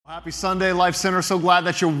Happy Sunday, Life Center. So glad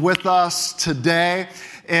that you're with us today.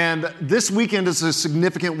 And this weekend is a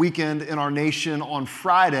significant weekend in our nation. On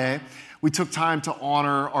Friday, we took time to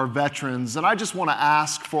honor our veterans. And I just want to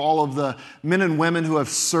ask for all of the men and women who have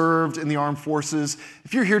served in the armed forces,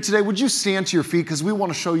 if you're here today, would you stand to your feet? Because we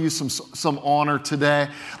want to show you some honor today.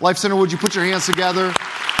 Life Center, would you put your hands together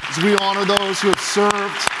as we honor those who have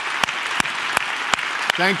served?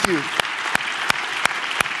 Thank you.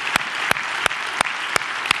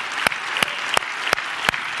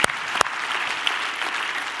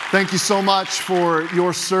 Thank you so much for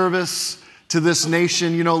your service to this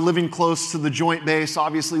nation. You know, living close to the Joint Base,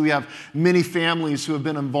 obviously we have many families who have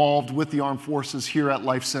been involved with the armed forces here at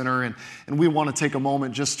Life Center, and we want to take a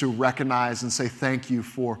moment just to recognize and say thank you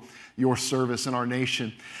for your service in our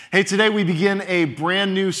nation. Hey, today we begin a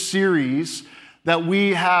brand new series that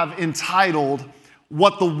we have entitled,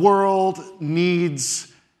 What the World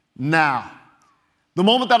Needs Now. The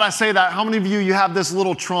moment that I say that, how many of you have this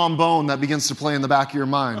little trombone that begins to play in the back of your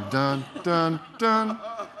mind? Dun, dun, dun,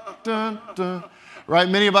 dun, dun. Right?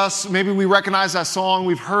 Many of us, maybe we recognize that song.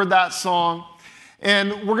 We've heard that song.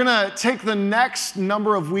 And we're going to take the next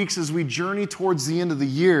number of weeks as we journey towards the end of the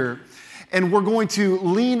year, and we're going to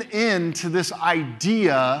lean into this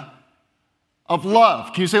idea of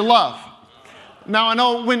love. Can you say love? Now, I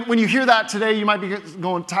know when you hear that today, you might be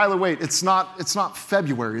going, Tyler, wait, it's not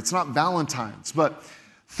February, it's not Valentine's. But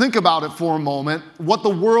think about it for a moment. What the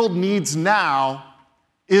world needs now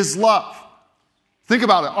is love. Think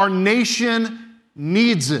about it. Our nation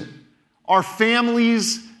needs it. Our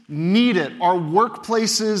families need it. Our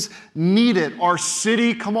workplaces need it. Our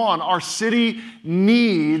city, our city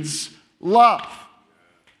needs love.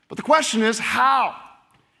 But the question is, how?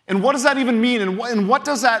 And what does that even mean? And what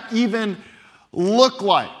does that even look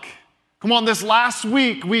like? Come on, this last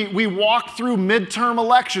week we walked through midterm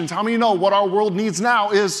elections. How many know what our world needs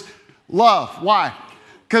now is love? Why?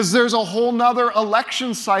 Because there's a whole nother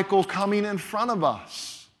election cycle coming in front of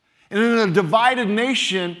us. And in a divided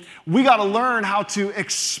nation, we got to learn how to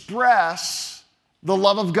express the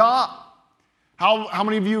love of God. How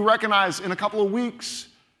many of you recognize in a couple of weeks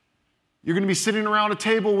you're going to be sitting around a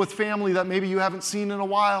table with family that maybe you haven't seen in a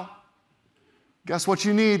while? Guess what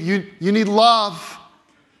you need? You need love.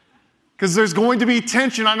 Because there's going to be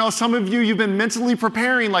tension. I know some of you've been mentally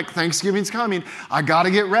preparing, like Thanksgiving's coming. I got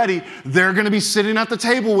to get ready. They're going to be sitting at the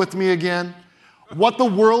table with me again. What the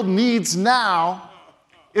world needs now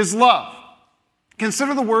is love.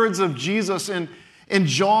 Consider the words of Jesus in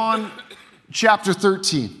John chapter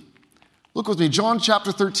 13. Look with me, John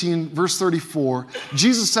chapter 13, verse 34.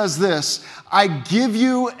 Jesus says this, I give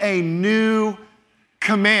you a new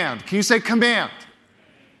command. Can you say command?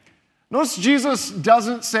 Notice Jesus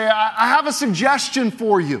doesn't say, I have a suggestion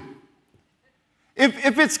for you.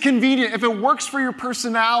 If it's convenient, if it works for your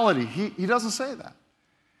personality, he doesn't say that.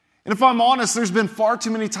 And if I'm honest, there's been far too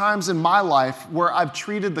many times in my life where I've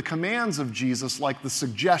treated the commands of Jesus like the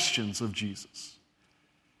suggestions of Jesus.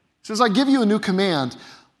 He says, I give you a new command,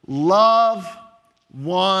 love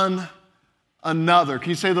one another. Can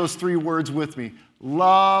you say those three words with me?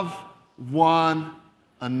 Love one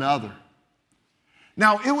another.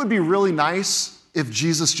 Now, it would be really nice if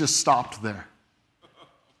Jesus just stopped there.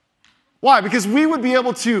 Why? Because we would be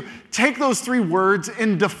able to take those three words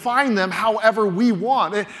and define them however we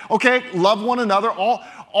want. Okay, love one another. I'll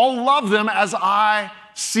love them as I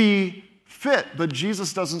see fit. But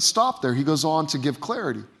Jesus doesn't stop there. He goes on to give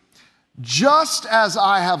clarity. Just as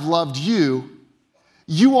I have loved you,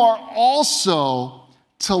 you are also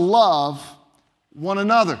to love one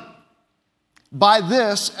another. By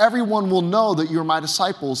this, everyone will know that you're my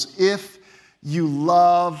disciples if you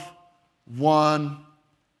love one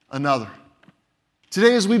another.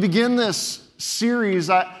 Today, as we begin this series,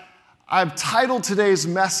 I've titled today's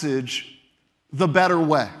message, The Better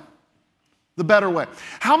Way. The Better Way.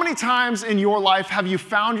 How many times in your life have you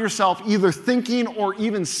found yourself either thinking or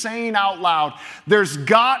even saying out loud, there's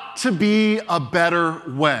got to be a better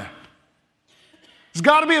way? There's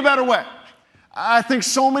got to be a better way. I think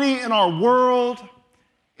so many in our world,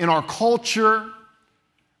 in our culture,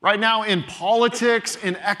 right now in politics,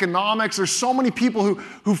 in economics, there's so many people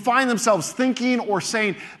who find themselves thinking or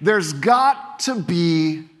saying, there's got to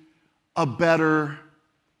be a better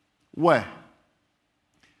way.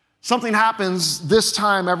 Something happens this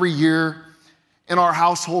time every year in our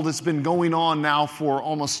household. It's been going on now for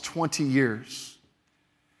almost 20 years.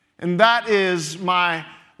 And that is my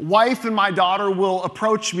wife and my daughter will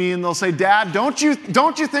approach me and they'll say, Dad, don't you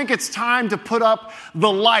think it's time to put up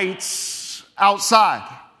the lights outside?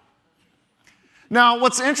 Now,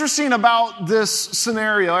 what's interesting about this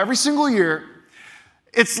scenario, every single year,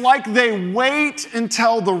 It's like they wait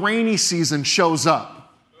until the rainy season shows up.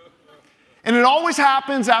 And it always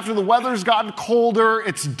happens after the weather's gotten colder,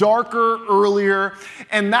 it's darker earlier,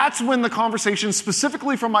 and that's when the conversation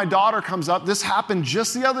specifically from my daughter comes up. This happened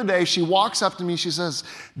just the other day. She walks up to me, she says,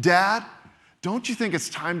 "Dad, don't you think it's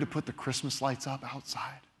time to put the Christmas lights up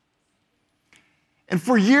outside?" And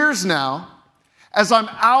for years now, as I'm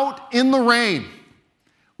out in the rain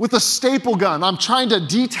with a staple gun, I'm trying to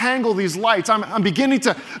detangle these lights. I'm beginning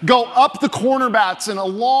to go up the corner bats and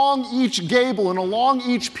along each gable and along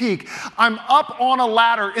each peak. I'm up on a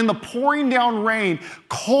ladder in the pouring down rain,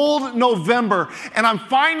 cold November, and I'm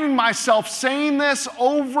finding myself saying this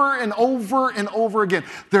over and over and over again.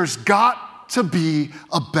 There's got to be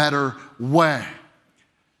a better way.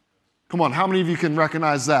 Come on, how many of you can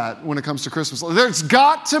recognize that when it comes to Christmas? There's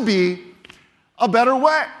got to be a better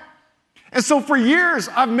way. And so for years,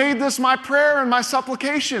 I've made this my prayer and my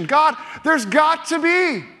supplication. God, there's got to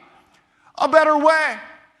be a better way.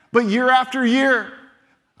 But year after year,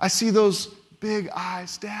 I see those big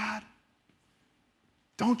eyes. "Dad,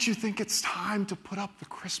 don't you think it's time to put up the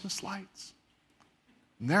Christmas lights?"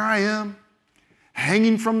 And there I am,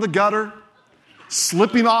 hanging from the gutter,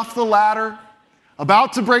 slipping off the ladder,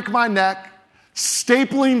 about to break my neck,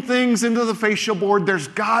 stapling things into the fascia board. There's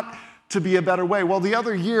got to be a better way. Well, the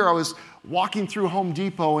other year I was walking through Home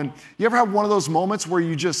Depot, and you ever have one of those moments where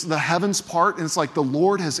the heavens part and it's like the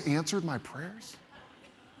Lord has answered my prayers?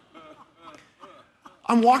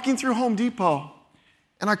 I'm walking through Home Depot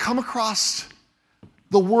and I come across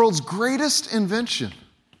the world's greatest invention.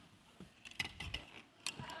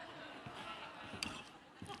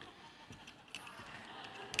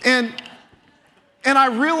 And I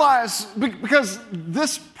realize, because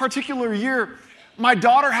this particular year, my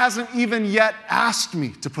daughter hasn't even yet asked me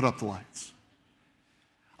to put up the lights.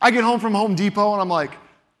 I get home from Home Depot and I'm like,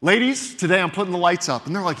 "Ladies, today I'm putting the lights up."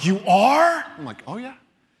 And they're like, "You are?" I'm like, "Oh yeah,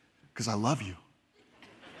 because I love you.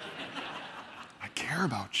 I care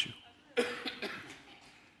about you."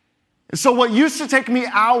 And so what used to take me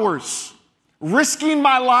hours, risking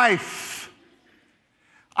my life,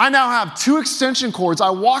 I now have 2 extension cords. I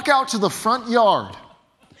walk out to the front yard.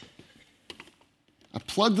 I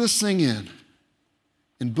plug this thing in.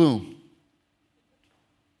 And boom.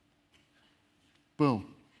 Boom.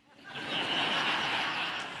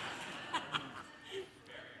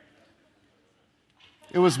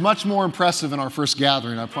 It was much more impressive in our first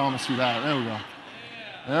gathering, I promise you that. There we go.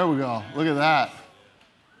 There we go. Look at that.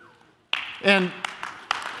 And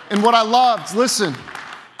what I loved, listen,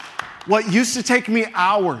 what used to take me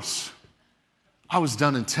hours, I was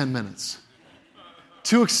done in 10 minutes.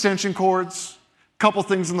 2 extension cords, a couple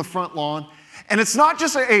things in the front lawn. And it's not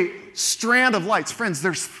just a strand of lights. Friends,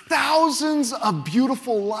 there's thousands of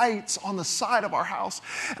beautiful lights on the side of our house.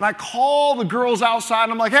 And I call the girls outside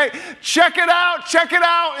and I'm like, "Hey, check it out, check it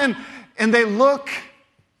out." And they look.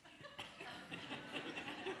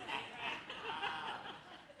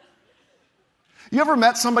 You ever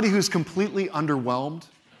met somebody who's completely underwhelmed?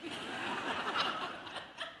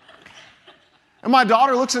 And my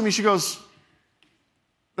daughter looks at me, she goes,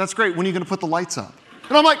 "That's great, when are you going to put the lights up?"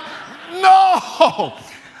 And I'm like, "No,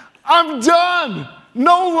 I'm done.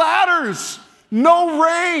 No ladders, no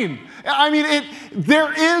rain." I mean,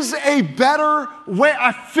 there is a better way.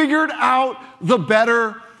 I figured out the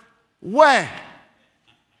better way.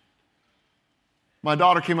 My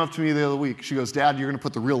daughter came up to me the other week. She goes, "Dad, you're going to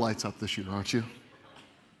put the real lights up this year, aren't you?"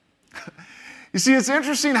 You see, it's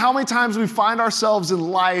interesting how many times we find ourselves in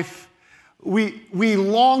life, we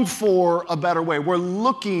long for a better way. We're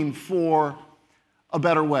looking for a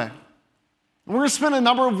better way. We're going to spend a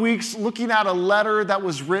number of weeks looking at a letter that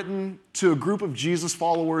was written to a group of Jesus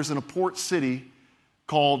followers in a port city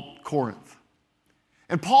called Corinth.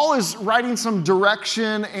 And Paul is writing some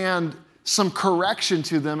direction and some correction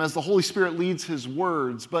to them as the Holy Spirit leads his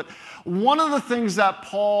words. But one of the things that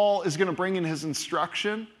Paul is going to bring in his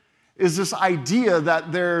instruction is this idea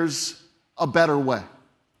that there's a better way.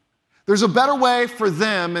 There's a better way for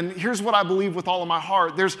them, and here's what I believe with all of my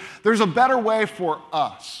heart. There's a better way for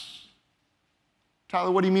us. Tyler,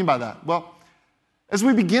 what do you mean by that? Well, as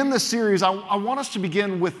we begin this series, I want us to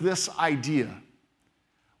begin with this idea.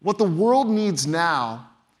 What the world needs now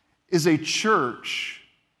is a church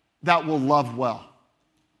that will love well.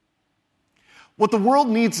 What the world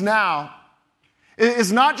needs now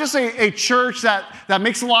is not just a church that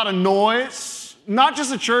makes a lot of noise, not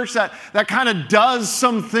just a church that kind of does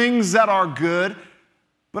some things that are good,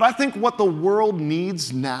 but I think what the world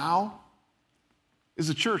needs now is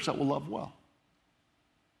a church that will love well.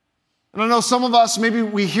 And I know some of us, maybe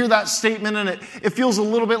we hear that statement and it feels a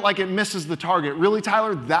little bit like it misses the target. Really,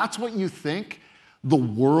 Tyler, that's what you think the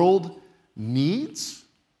world needs?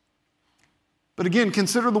 But again,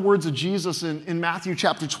 consider the words of Jesus in Matthew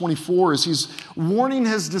chapter 24 as he's warning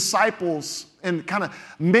his disciples and kind of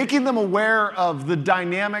making them aware of the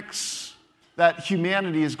dynamics that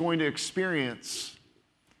humanity is going to experience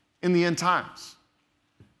in the end times.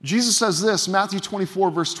 Jesus says this, Matthew 24,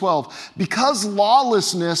 verse 12, because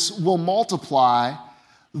lawlessness will multiply,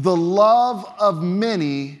 the love of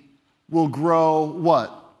many will grow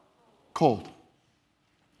what? Cold.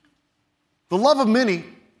 The love of many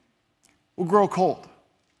will grow cold.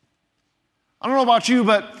 I don't know about you,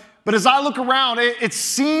 but as I look around, it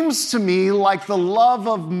seems to me like the love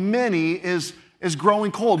of many is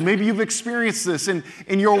growing cold. Maybe you've experienced this in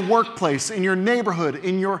your workplace, in your neighborhood,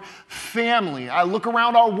 in your family. I look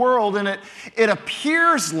around our world and it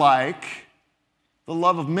appears like the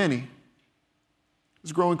love of many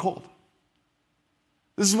is growing cold.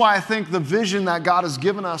 This is why I think the vision that God has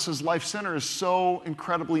given us as Life Center is so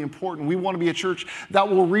incredibly important. We want to be a church that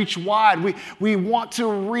will reach wide. We want to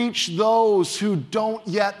reach those who don't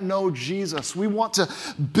yet know Jesus. We want to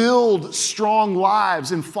build strong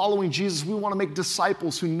lives in following Jesus. We want to make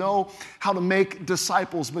disciples who know how to make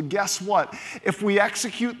disciples. But guess what? If we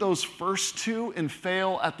execute those first two and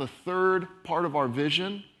fail at the third part of our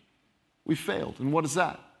vision, we failed. And what is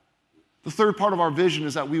that? The third part of our vision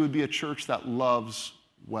is that we would be a church that loves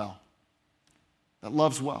well. That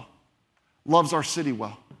loves well. Loves our city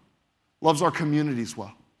well. Loves our communities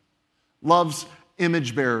well. Loves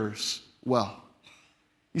image bearers well.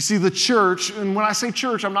 You see, the church, and when I say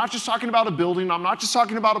church, I'm not just talking about a building, I'm not just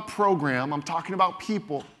talking about a program, I'm talking about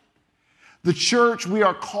people. The church, we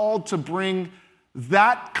are called to bring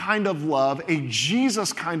that kind of love, a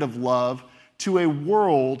Jesus kind of love, to a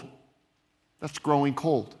world that's growing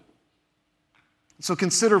cold. So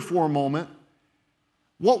consider for a moment,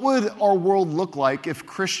 what would our world look like if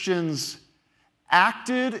Christians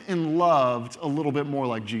acted and loved a little bit more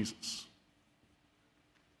like Jesus?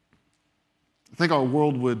 I think our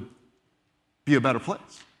world would be a better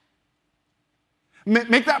place.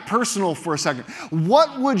 Make that personal for a second.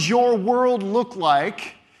 What would your world look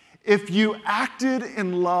like if you acted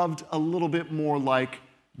and loved a little bit more like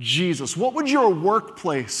Jesus? What would your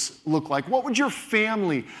workplace look like? What would your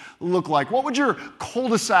family look like? What would your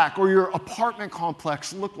cul-de-sac or your apartment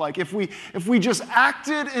complex look like if we just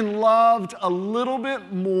acted and loved a little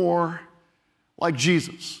bit more like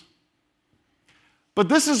Jesus? But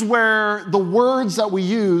this is where the words that we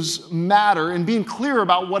use matter, and being clear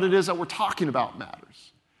about what it is that we're talking about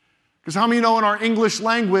matters. Because how many know in our English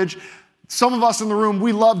language, some of us in the room,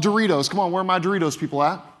 we love Doritos. Come on, where are my Doritos people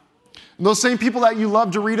at? And those same people that you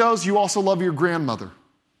love Doritos, you also love your grandmother.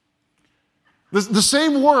 The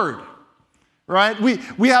same word, right?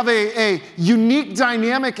 We have a unique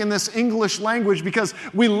dynamic in this English language because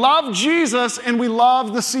we love Jesus and we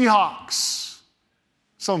love the Seahawks.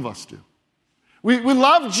 Some of us do. We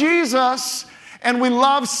love Jesus and we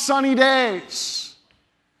love sunny days.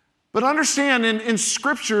 But understand, in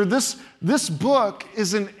Scripture, this book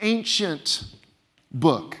is an ancient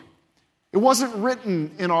book. It wasn't written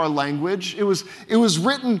in our language. It was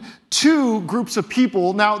written to groups of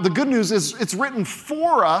people. Now, the good news is it's written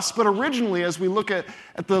for us, but originally, as we look at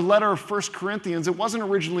the letter of 1 Corinthians, it wasn't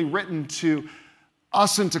originally written to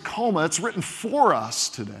us in Tacoma. It's written for us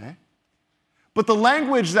today. But the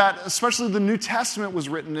language that, especially the New Testament, was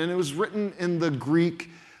written in, it was written in the Greek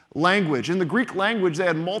language. In the Greek language, they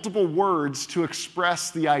had multiple words to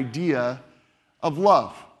express the idea of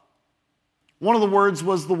love. One of the words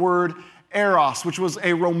was the word eros, which was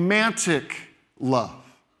a romantic love.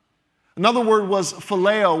 Another word was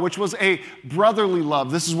phileo, which was a brotherly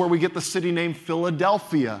love. This is where we get the city name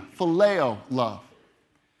Philadelphia, phileo love.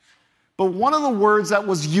 But one of the words that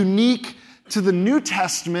was unique to the New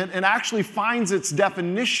Testament and actually finds its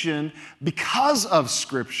definition because of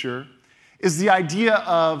Scripture is the idea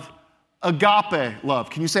of agape love.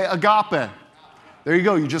 Can you say agape? There you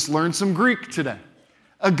go. You just learned some Greek today.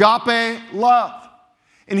 Agape love.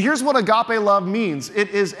 And here's what agape love means. It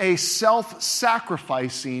is a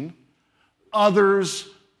self-sacrificing,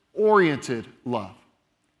 others-oriented love.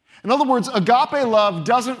 In other words, agape love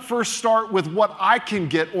doesn't first start with what I can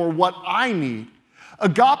get or what I need.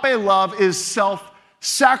 Agape love is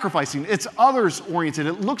self-sacrificing. It's others-oriented.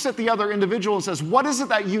 It looks at the other individual and says, what is it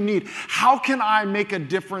that you need? How can I make a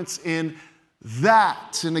difference in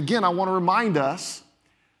that? And again, I want to remind us,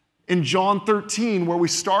 in John 13, where we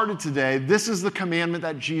started today, this is the commandment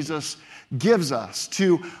that Jesus gives us,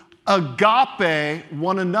 to agape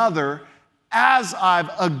one another as I've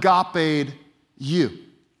agape'd you.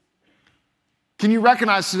 Can you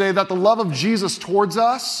recognize today that the love of Jesus towards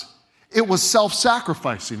us, it was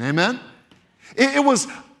self-sacrificing, amen? It was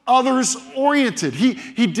others-oriented.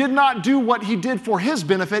 He did not do what he did for his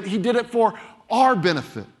benefit. He did it for our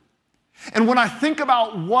benefit. And when I think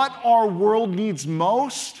about what our world needs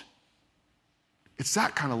most, it's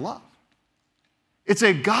that kind of love. It's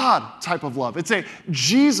a God type of love. It's a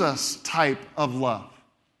Jesus type of love.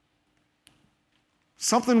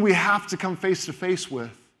 Something we have to come face to face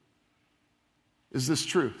with is this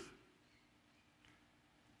truth.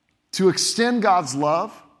 To extend God's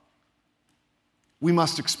love, we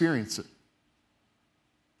must experience it.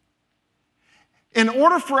 In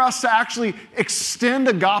order for us to actually extend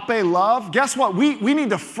agape love, guess what? We need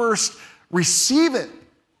to first receive it,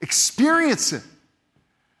 experience it.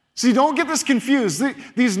 See, don't get this confused.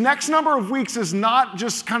 These next number of weeks is not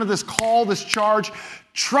just kind of this call, this charge.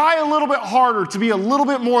 Try a little bit harder to be a little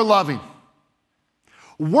bit more loving.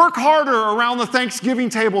 Work harder around the Thanksgiving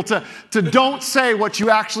table to don't say what you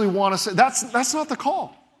actually want to say. That's not the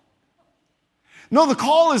call. No, the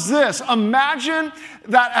call is this. Imagine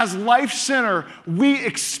that as Life Center, we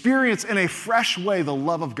experience in a fresh way the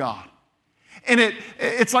love of God. And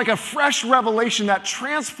it's like a fresh revelation that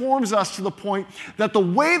transforms us to the point that the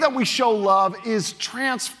way that we show love is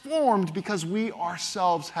transformed because we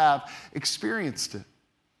ourselves have experienced it.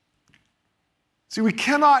 See, we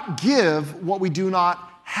cannot give what we do not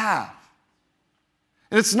have.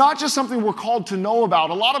 And it's not just something we're called to know about.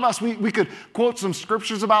 A lot of us, we could quote some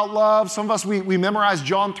scriptures about love. Some of us, we memorize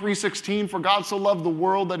John 3:16, for God so loved the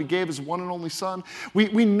world that he gave his one and only son.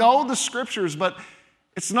 We know the scriptures, but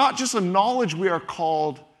it's not just a knowledge we are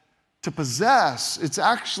called to possess. It's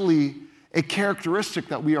actually a characteristic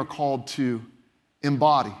that we are called to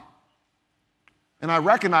embody. And I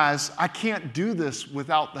recognize I can't do this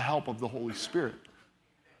without the help of the Holy Spirit.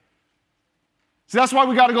 See, that's why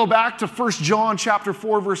we got to go back to 1 John chapter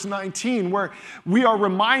 4, verse 19, where we are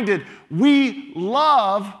reminded we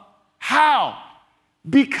love how?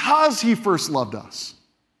 Because he first loved us.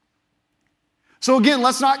 So again,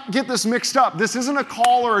 let's not get this mixed up. This isn't a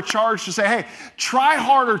call or a charge to say, hey, try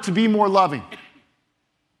harder to be more loving.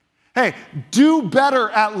 Hey, do better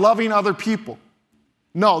at loving other people.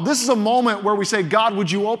 No, this is a moment where we say, God,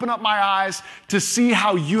 would you open up my eyes to see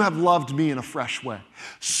how you have loved me in a fresh way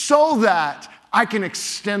so that I can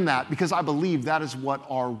extend that, because I believe that is what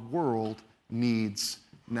our world needs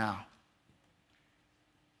now.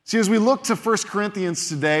 See, as we look to 1 Corinthians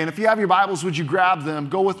today, and if you have your Bibles, would you grab them?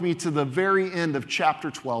 Go with me to the very end of chapter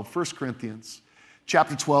 12, 1 Corinthians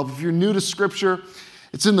chapter 12. If you're new to Scripture,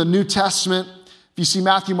 it's in the New Testament. If you see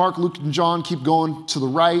Matthew, Mark, Luke, and John, keep going to the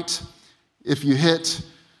right. If you hit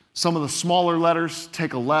some of the smaller letters,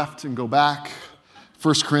 take a left and go back.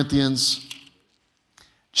 1 Corinthians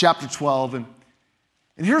chapter 12.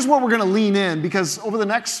 And here's where we're going to lean in, because over the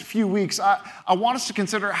next few weeks, I want us to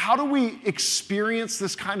consider, how do we experience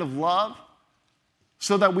this kind of love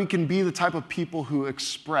so that we can be the type of people who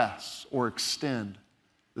express or extend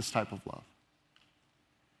this type of love.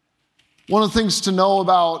 One of the things to know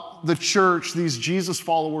about the church, these Jesus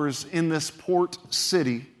followers in this port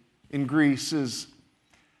city in Greece, is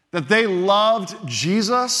that they loved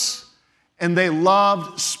Jesus and they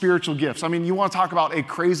loved spiritual gifts. I mean, you want to talk about a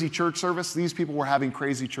crazy church service? These people were having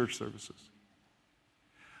crazy church services.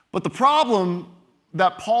 But the problem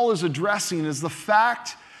that Paul is addressing is the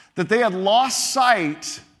fact that they had lost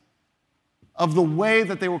sight of the way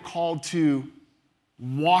that they were called to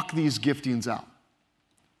walk these giftings out.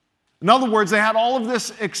 In other words, they had all of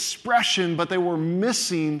this expression, but they were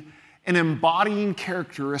missing an embodying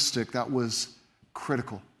characteristic that was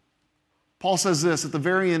critical. Paul says this at the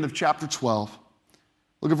very end of chapter 12.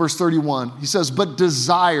 Look at verse 31. He says, but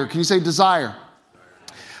desire. Can you say desire?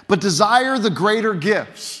 But desire the greater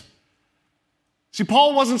gifts. See,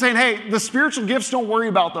 Paul wasn't saying, hey, the spiritual gifts, don't worry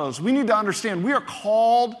about those. We need to understand we are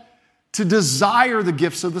called to desire the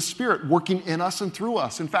gifts of the Spirit working in us and through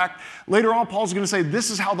us. In fact, later on, Paul's going to say this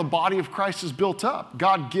is how the body of Christ is built up.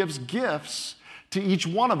 God gives gifts to each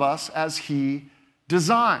one of us as he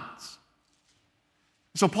designs.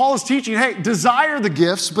 So Paul is teaching, hey, desire the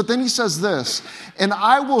gifts, but then he says this, and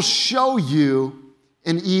I will show you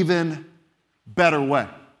an even better way.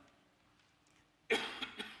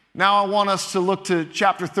 Now I want us to look to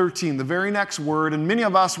chapter 13, the very next word, and many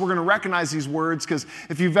of us, we're going to recognize these words because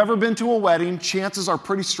if you've ever been to a wedding, chances are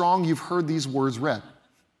pretty strong you've heard these words read.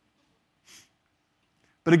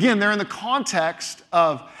 But again, they're in the context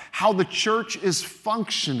of how the church is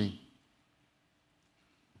functioning.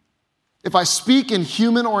 If I speak in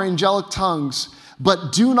human or angelic tongues,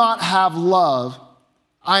 but do not have love,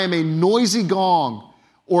 I am a noisy gong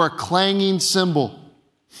or a clanging cymbal.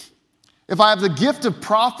 If I have the gift of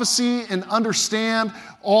prophecy and understand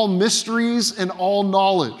all mysteries and all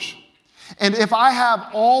knowledge, And if I have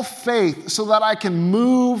all faith so that I can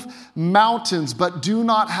move mountains but do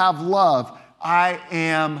not have love, I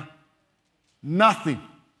am nothing.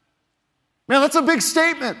 Man, that's a big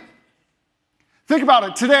statement. Think about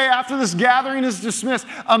it. Today, after this gathering is dismissed,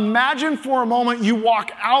 imagine for a moment you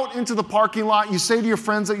walk out into the parking lot. You say to your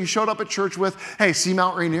friends that you showed up at church with, hey, see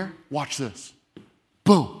Mount Rainier? Watch this.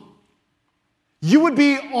 Boom. You would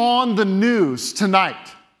be on the news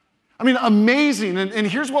tonight. I mean, amazing. And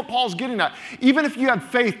here's what Paul's getting at. Even if you had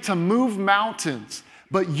faith to move mountains,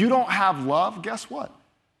 but you don't have love, guess what?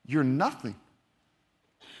 You're nothing.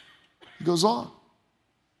 He goes on.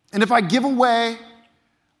 And if I give away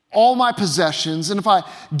all my possessions, and if I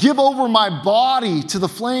give over my body to the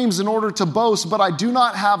flames in order to boast, but I do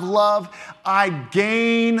not have love, I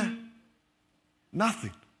gain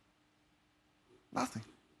nothing. Nothing.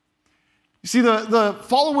 You see, the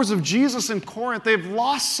followers of Jesus in Corinth, they've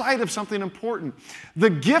lost sight of something important. The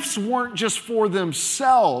gifts weren't just for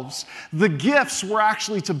themselves. The gifts were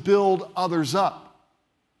actually to build others up.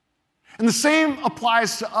 And the same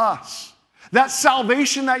applies to us. That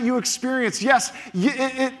salvation that you experience, yes,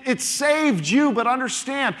 it saved you, but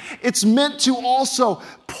understand, it's meant to also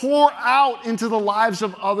pour out into the lives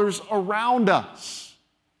of others around us.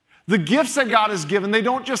 The gifts that God has given, they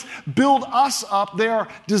don't just build us up, they are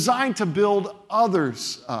designed to build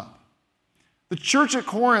others up. The church at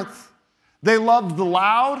Corinth, they loved the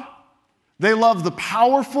loud, they loved the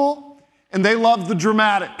powerful, and they loved the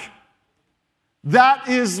dramatic. That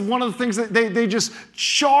is one of the things that they just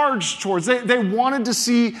charged towards. They wanted to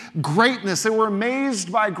see greatness. They were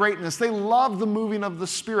amazed by greatness. They loved the moving of the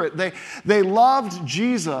Spirit. They loved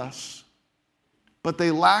Jesus, but they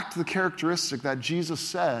lacked the characteristic that Jesus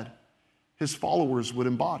said his followers would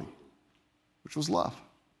embody, which was love.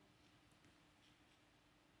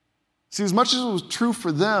 See, as much as it was true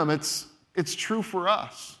for them, it's true for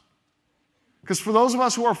us. Because for those of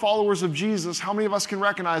us who are followers of Jesus, how many of us can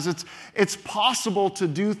recognize it's possible to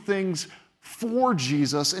do things for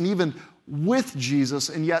Jesus and even with Jesus,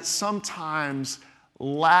 and yet sometimes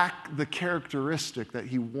lack the characteristic that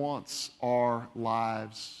he wants our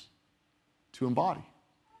lives to embody.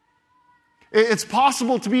 It's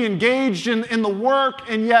possible to be engaged in the work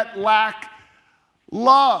and yet lack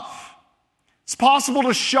love. It's possible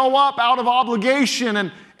to show up out of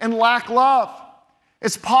obligation and lack love.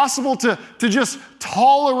 It's possible to just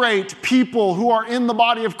tolerate people who are in the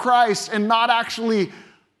body of Christ and not actually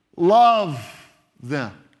love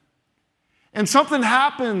them. And something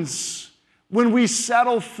happens when we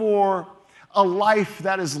settle for a life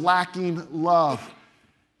that is lacking love.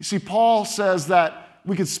 You see, Paul says that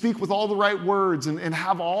we could speak with all the right words and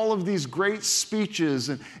have all of these great speeches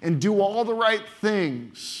and do all the right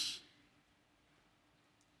things.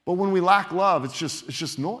 But when we lack love, it's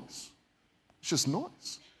just noise. It's just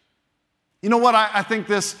noise. You know what I think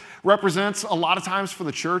this represents a lot of times for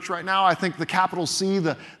the church right now? I think the capital C,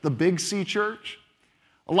 the big C church,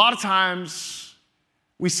 a lot of times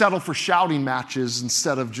we settle for shouting matches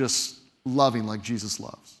instead of just loving like Jesus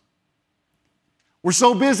loves. We're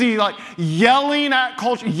so busy like yelling at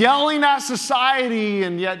culture, yelling at society,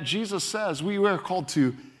 and yet Jesus says we are called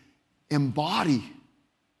to embody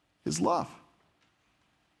his love.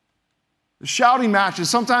 The shouting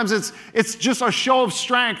matches, sometimes it's just a show of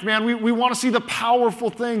strength, man. We want to see the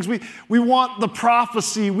powerful things. We want the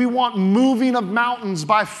prophecy. We want moving of mountains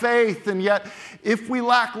by faith. And yet, if we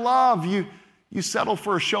lack love, you settle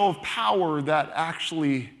for a show of power that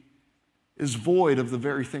actually is void of the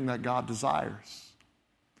very thing that God desires.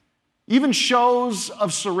 Even shows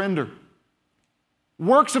of surrender.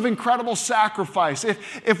 Works of incredible sacrifice.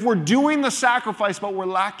 If we're doing the sacrifice but we're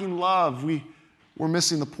lacking love, we're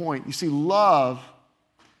missing the point. You see, love,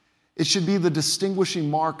 it should be the distinguishing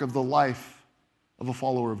mark of the life of a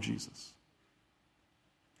follower of Jesus.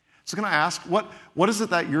 So can I ask, what is it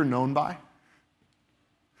that you're known by?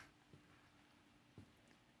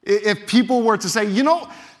 If people were to say, you know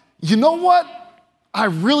what I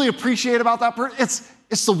really appreciate about that person?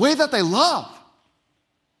 It's the way that they love.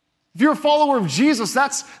 If you're a follower of Jesus,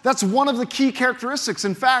 that's one of the key characteristics.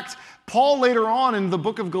 In fact, Paul later on in the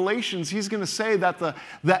book of Galatians, he's going to say that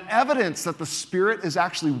the evidence that the Spirit is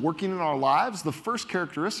actually working in our lives, the first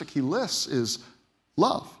characteristic he lists is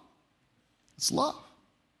love. It's love.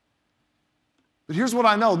 But here's what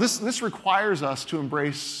I know. This requires us to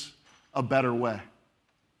embrace a better way.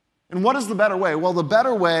 And what is the better way? Well, the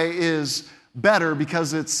better way is better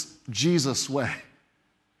because it's Jesus' way.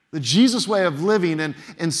 The Jesus way of living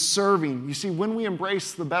and serving. You see, when we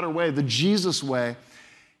embrace the better way, the Jesus way,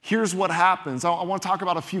 here's what happens. I want to talk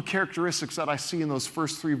about a few characteristics that I see in those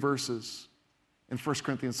first three verses in 1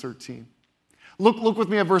 Corinthians 13. Look with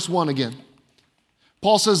me at verse 1 again.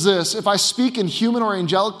 Paul says this, if I speak in human or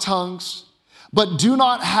angelic tongues, but do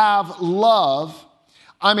not have love,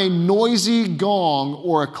 I'm a noisy gong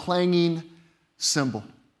or a clanging cymbal.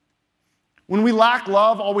 When we lack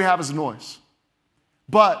love, all we have is noise.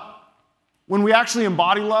 But when we actually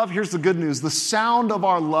embody love, here's the good news. The sound of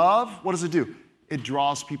our love, what does it do? It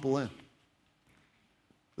draws people in.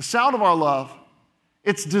 The sound of our love,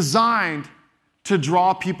 it's designed to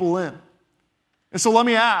draw people in. And so let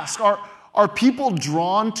me ask, are people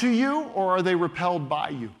drawn to you or are they repelled by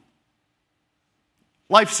you?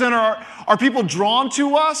 Life Center, are people drawn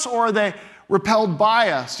to us or are they repelled by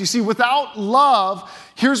us? You see, without love,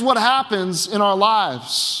 here's what happens in our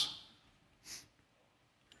lives. It's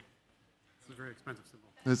a very expensive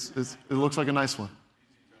symbol. It looks like a nice one.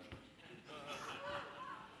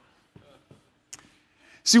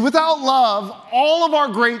 See, without love, all of our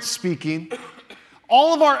great speaking,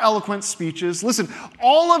 all of our eloquent speeches, listen,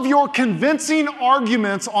 all of your convincing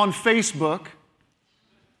arguments on Facebook,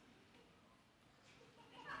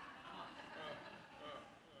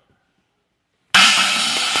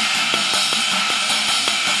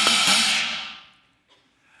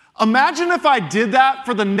 imagine if I did that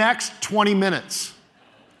for the next 20 minutes.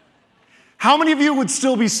 How many of you would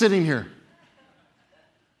still be sitting here?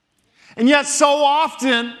 And yet so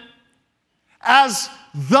often, as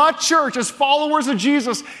the church, as followers of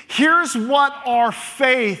Jesus, here's what our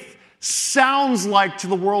faith sounds like to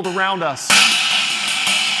the world around us.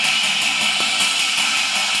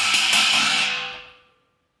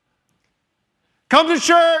 Come to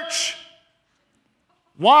church.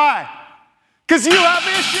 Why? Because you have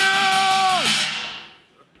issues.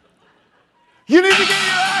 You need to get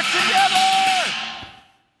your act together.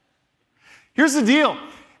 Here's the deal.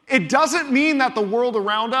 It doesn't mean that the world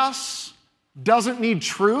around us doesn't need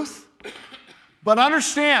truth, but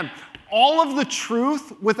understand, all of the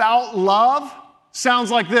truth without love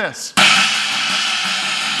sounds like this.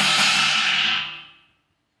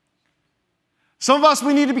 Some of us,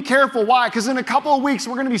 we need to be careful. Why? Because in a couple of weeks,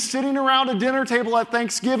 we're going to be sitting around a dinner table at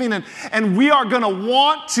Thanksgiving, and we are going to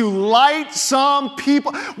want to light some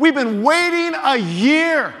people. We've been waiting a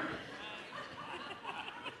year.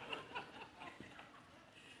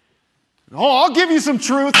 Oh, I'll give you some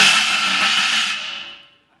truth.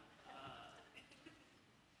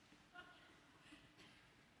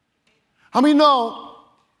 How many know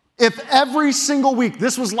if every single week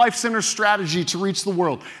this was Life Center's strategy to reach the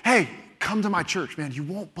world? Hey, come to my church. Man, you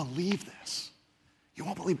won't believe this. You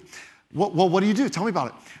won't believe it. Well, what do you do? Tell me about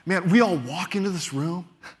it. Man, we all walk into this room,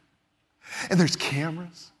 and there's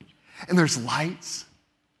cameras, and there's lights,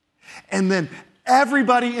 and then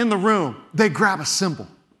everybody in the room, they grab a cymbal.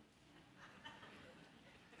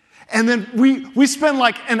 And then we spend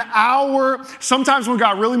like an hour, sometimes when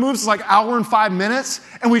God really moves, it's like an hour and 5 minutes,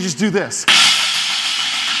 and we just do this.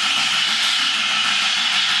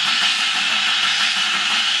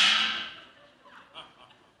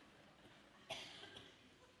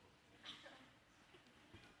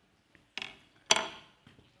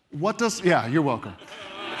 Yeah, you're welcome.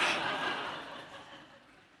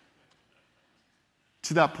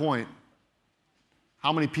 To that point,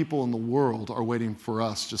 how many people in the world are waiting for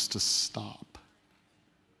us just to stop?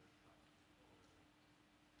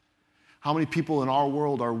 How many people in our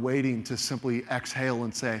world are waiting to simply exhale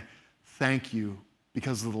and say, thank you,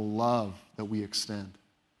 because of the love that we extend?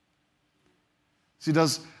 See,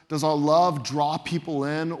 does our love draw people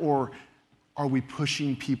in, or are we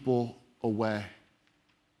pushing people away?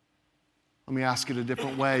 Let me ask it a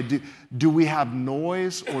different way. Do we have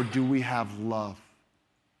noise or do we have love?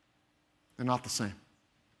 They're not the same.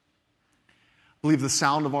 I believe the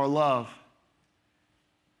sound of our love,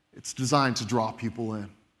 it's designed to draw people in.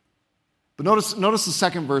 But notice the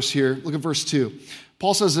second verse here. Look at verse 2.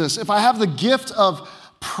 Paul says this, if I have the gift of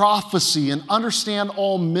prophecy and understand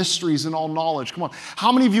all mysteries and all knowledge. Come on.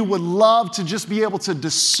 How many of you would love to just be able to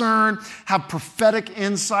discern, have prophetic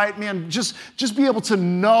insight? Man, just be able to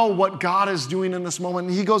know what God is doing in this moment.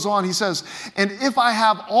 And he goes on, he says, and if I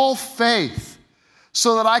have all faith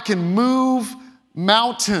so that I can move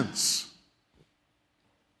mountains,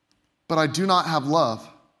 but I do not have love,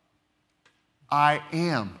 I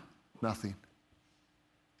am nothing.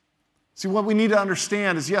 See, what we need to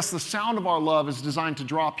understand is, yes, the sound of our love is designed to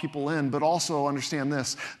draw people in, but also understand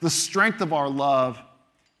this. The strength of our love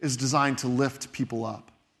is designed to lift people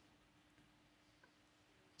up.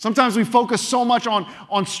 Sometimes we focus so much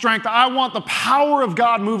on strength. I want the power of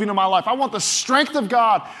God moving in my life. I want the strength of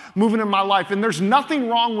God moving in my life. And there's nothing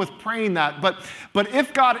wrong with praying that. But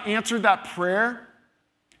if God answered that prayer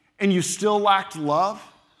and you still lacked love,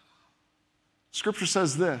 Scripture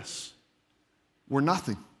says this, we're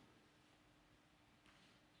nothing.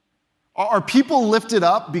 Are people lifted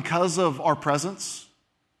up because of our presence?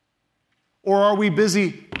 Or are we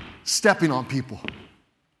busy stepping on people?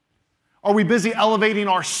 Are we busy elevating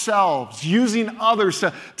ourselves, using others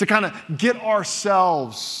to kind of get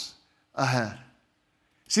ourselves ahead?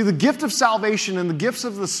 See, the gift of salvation and the gifts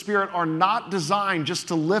of the Spirit are not designed just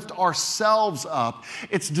to lift ourselves up.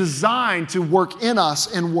 It's designed to work in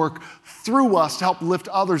us and work through us to help lift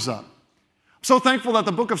others up. I'm so thankful that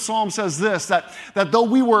the book of Psalms says this, that though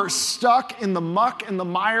we were stuck in the muck and the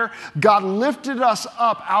mire, God lifted us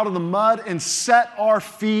up out of the mud and set our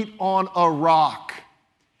feet on a rock.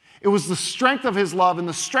 It was the strength of His love and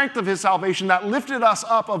the strength of His salvation that lifted us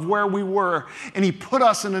up of where we were, and He put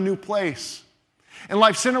us in a new place. In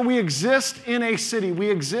Life Center, we exist in a city. We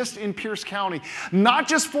exist in Pierce County, not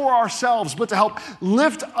just for ourselves, but to help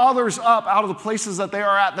lift others up out of the places that they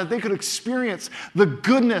are at, that they could experience the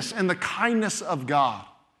goodness and the kindness of God,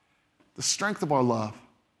 the strength of our love.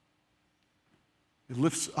 It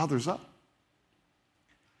lifts others up.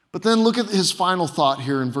 But then look at His final thought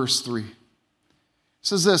here in verse 3. It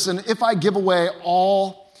says this, and if I give away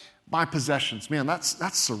all my possessions, man, that's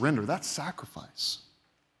surrender, that's sacrifice.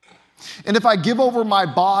 And if I give over my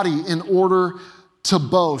body in order to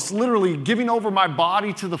boast, literally giving over my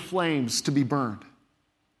body to the flames to be burned,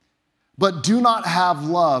 but do not have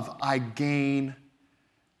love, I gain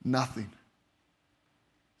nothing.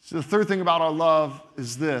 So the third thing about our love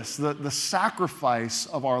is this, that the sacrifice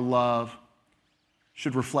of our love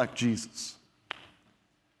should reflect Jesus.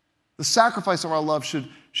 The sacrifice of our love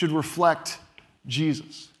should reflect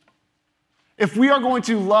Jesus. If we are going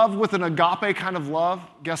to love with an agape kind of love,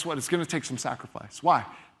 guess what? It's going to take some sacrifice. Why?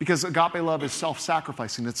 Because agape love is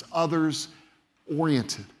self-sacrificing. It's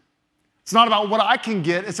others-oriented. It's not about what I can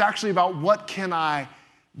get. It's actually about what can I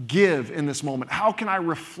give in this moment. How can I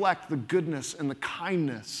reflect the goodness and the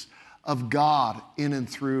kindness of God in and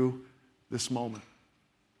through this moment?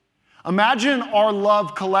 Imagine our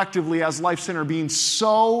love collectively as Life Center being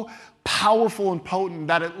so powerful and potent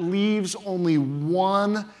that it leaves only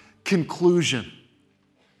one conclusion: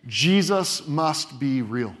 Jesus must be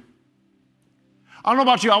real. I don't know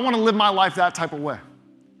about you, I want to live my life that type of way.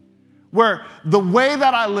 Where the way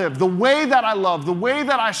that I live, the way that I love, the way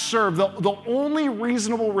that I serve, the only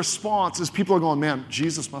reasonable response is people are going, man,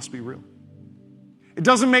 Jesus must be real. It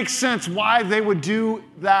doesn't make sense why they would do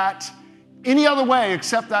that any other way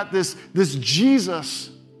except that this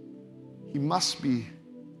Jesus, he must be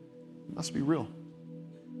real.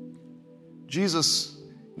 Jesus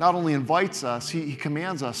not only invites us, he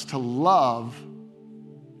commands us to love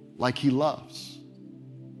like he loves.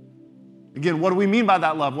 Again, what do we mean by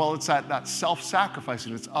that love? Well, it's that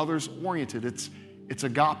self-sacrificing. It's others-oriented. It's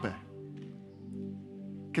agape.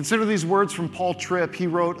 Consider these words from Paul Tripp. He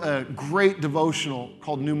wrote a great devotional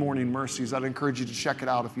called New Morning Mercies. I'd encourage you to check it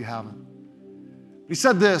out if you haven't. He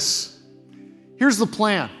said this, here's the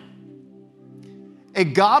plan. A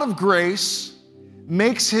God of grace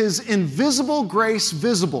makes his invisible grace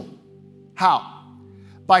visible. How?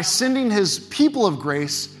 By sending his people of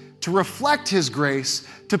grace to reflect his grace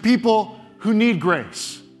to people who need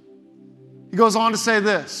grace. He goes on to say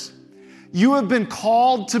this, you have been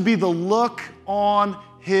called to be the look on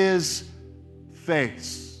his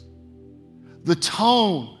face, the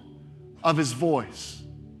tone of his voice,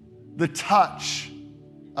 the touch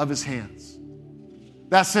of his hands.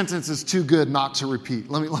 That sentence is too good not to repeat.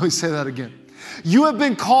 Let me say that again. You have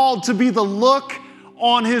been called to be the look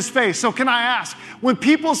on his face. So can I ask, when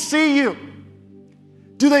people see you,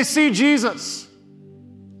 do they see Jesus?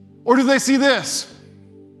 Or do they see this?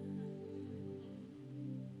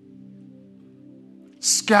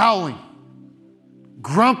 Scowling,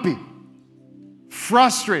 grumpy,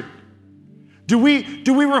 frustrated. Do we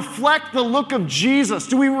reflect the look of Jesus?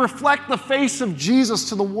 Do we reflect the face of Jesus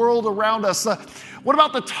to the world around us? What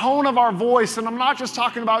about the tone of our voice? And I'm not just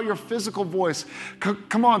talking about your physical voice.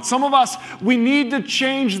 Come on, some of us, we need to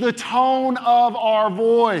change the tone of our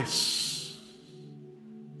voice.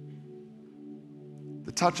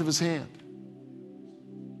 The touch of his hand.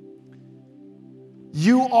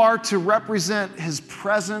 You are to represent his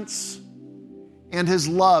presence and his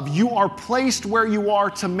love. You are placed where you are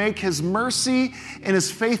to make his mercy and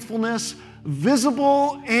his faithfulness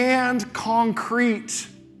visible and concrete.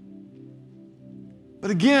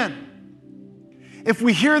 But again, if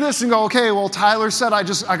we hear this and go, okay, well, Tyler said I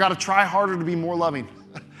got to try harder to be more loving.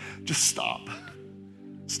 Just stop.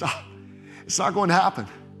 Stop. It's not going to happen.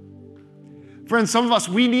 Friends, some of us,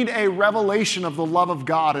 we need a revelation of the love of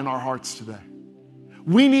God in our hearts today.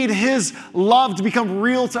 We need his love to become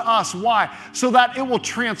real to us. Why? So that it will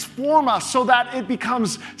transform us, so that it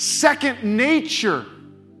becomes second nature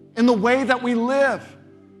in the way that we live,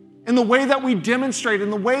 in the way that we demonstrate, in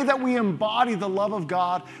the way that we embody the love of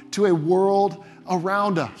God to a world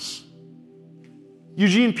around us.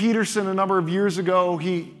 Eugene Peterson, a number of years ago,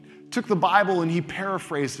 he took the Bible and he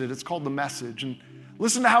paraphrased it. It's called The Message. And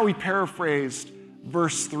listen to how he paraphrased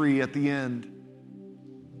verse 3 at the end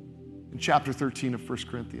in chapter 13 of 1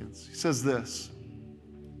 Corinthians. He says this.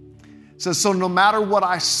 He says, so no matter what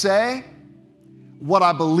I say, what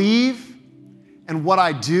I believe, and what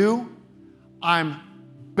I do, I'm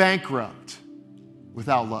bankrupt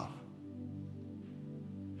without love.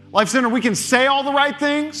 Life Center, we can say all the right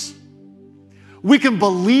things. We can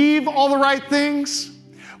believe all the right things.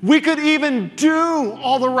 We could even do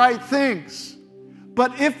all the right things.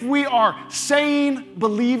 But if we are saying,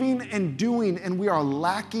 believing, and doing, and we are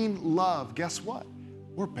lacking love, guess what?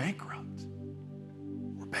 We're bankrupt.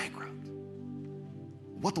 We're bankrupt.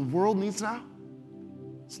 What the world needs now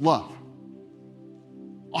is love.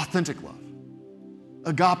 Authentic love.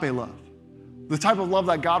 Agape love. The type of love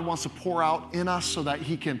that God wants to pour out in us so that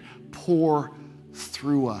he can pour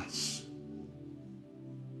through us.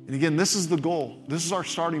 And again, this is the goal. This is our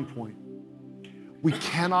starting point. We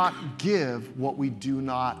cannot give what we do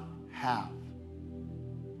not have.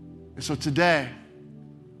 And so today,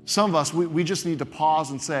 some of us, we just need to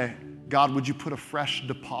pause and say, God, would you put a fresh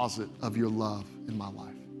deposit of your love in my life?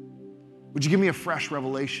 Would you give me a fresh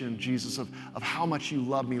revelation, Jesus, of how much you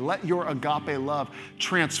love me? Let your agape love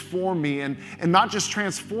transform me, and not just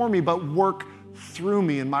transform me, but work through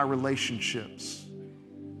me in my relationships.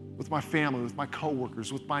 With my family, with my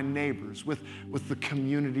coworkers, with my neighbors, with the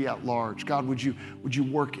community at large. God, would you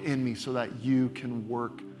work in me so that you can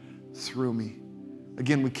work through me?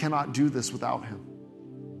 Again, we cannot do this without him.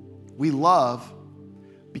 We love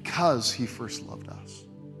because he first loved us.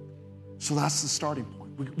 So that's the starting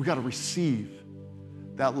point. We got to receive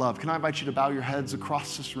that love. Can I invite you to bow your heads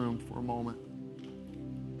across this room for a moment?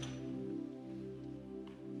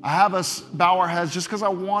 I have us bow our heads just because I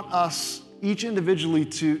want us each individually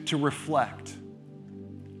to reflect,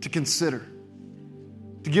 to consider,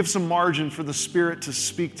 to give some margin for the Spirit to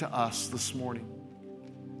speak to us this morning.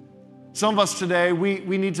 Some of us today,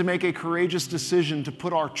 we need to make a courageous decision to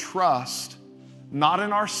put our trust not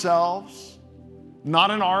in ourselves,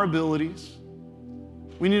 not in our abilities.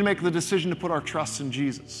 We need to make the decision to put our trust in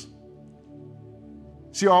Jesus.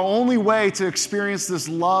 See, our only way to experience this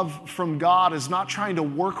love from God is not trying to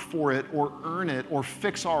work for it or earn it or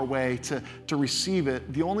fix our way to receive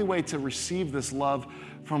it. The only way to receive this love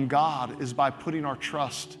from God is by putting our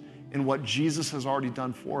trust in what Jesus has already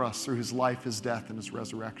done for us through his life, his death, and his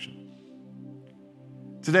resurrection.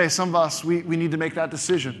 Today, some of us, we need to make that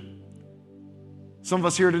decision. Some of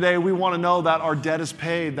us here today, we want to know that our debt is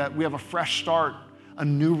paid, that we have a fresh start, a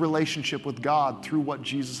new relationship with God through what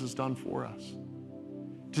Jesus has done for us.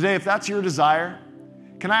 Today, if that's your desire,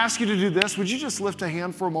 can I ask you to do this? Would you just lift a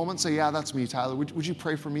hand for a moment and say, yeah, that's me, Tyler. Would you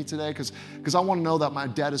pray for me today? Because I want to know that my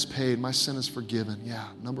debt is paid, my sin is forgiven. Yeah,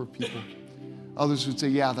 a number of people. Others would say,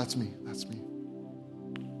 yeah, that's me, that's me.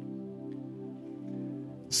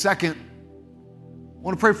 Second, I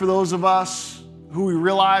want to pray for those of us who we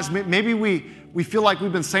realize maybe we feel like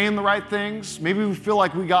we've been saying the right things. Maybe we feel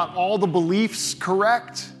like we got all the beliefs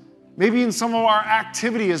correct. Maybe even some of our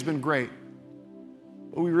activity has been great.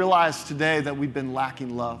 But we realize today that we've been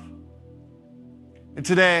lacking love. And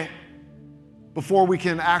today, before we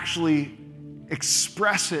can actually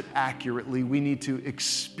express it accurately, we need to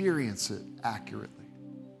experience it accurately.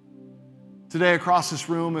 Today, across this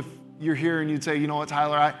room, if you're here and you'd say, you know what,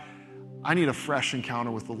 Tyler, I need a fresh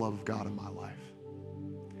encounter with the love of God in my life.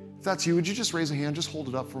 If that's you, would you just raise a hand, just hold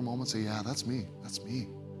it up for a moment and say, yeah, that's me. That's me.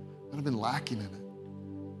 I've been lacking in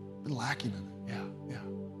it. Been lacking in it. Yeah.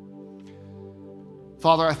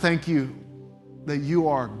 Father, I thank you that you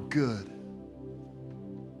are good.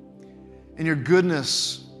 And your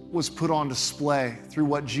goodness was put on display through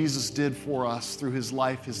what Jesus did for us, through his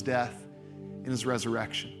life, his death, and his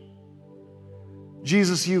resurrection.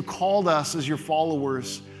 Jesus, you called us as your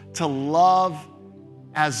followers to love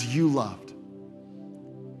as you loved.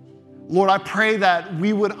 Lord, I pray that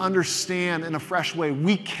we would understand in a fresh way,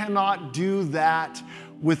 we cannot do that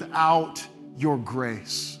without your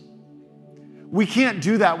grace. We can't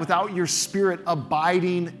do that without your Spirit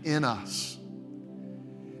abiding in us.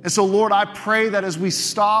 And so, Lord, I pray that as we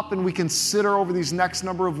stop and we consider over these next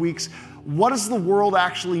number of weeks, what does the world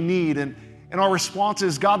actually need? And our response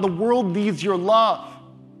is, God, the world needs your love.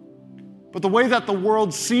 But the way that the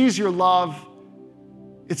world sees your love,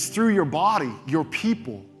 it's through your body, your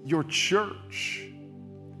people, your church.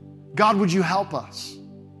 God, would you help us?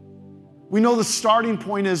 We know the starting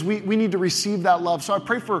point is we need to receive that love. So I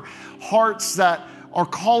pray for hearts that are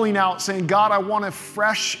calling out, saying, God, I want a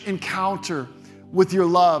fresh encounter with your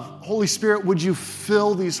love. Holy Spirit, would you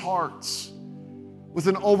fill these hearts with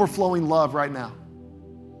an overflowing love right now?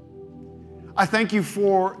 I thank you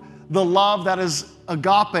for the love that is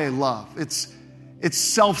agape love. It's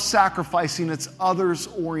self-sacrificing, it's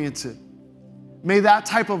others-oriented. May that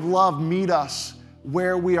type of love meet us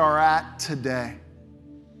where we are at today.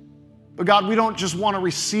 But God, we don't just want to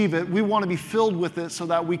receive it. We want to be filled with it so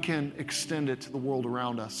that we can extend it to the world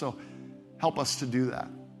around us. So help us to do that.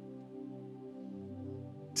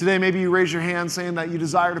 Today, maybe you raise your hand saying that you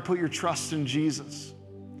desire to put your trust in Jesus.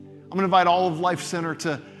 I'm going to invite all of Life Center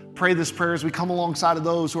to pray this prayer as we come alongside of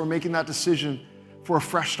those who are making that decision for a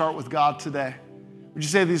fresh start with God today. Would you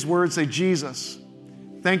say these words? Say, Jesus,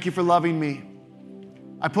 thank you for loving me.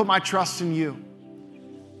 I put my trust in you.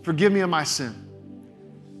 Forgive me of my sin.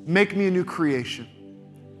 Make me a new creation.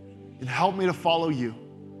 And help me to follow you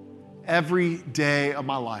every day of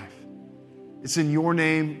my life. It's in your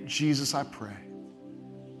name, Jesus, I pray.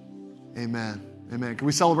 Amen. Amen. Can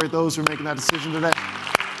we celebrate those who are making that decision today?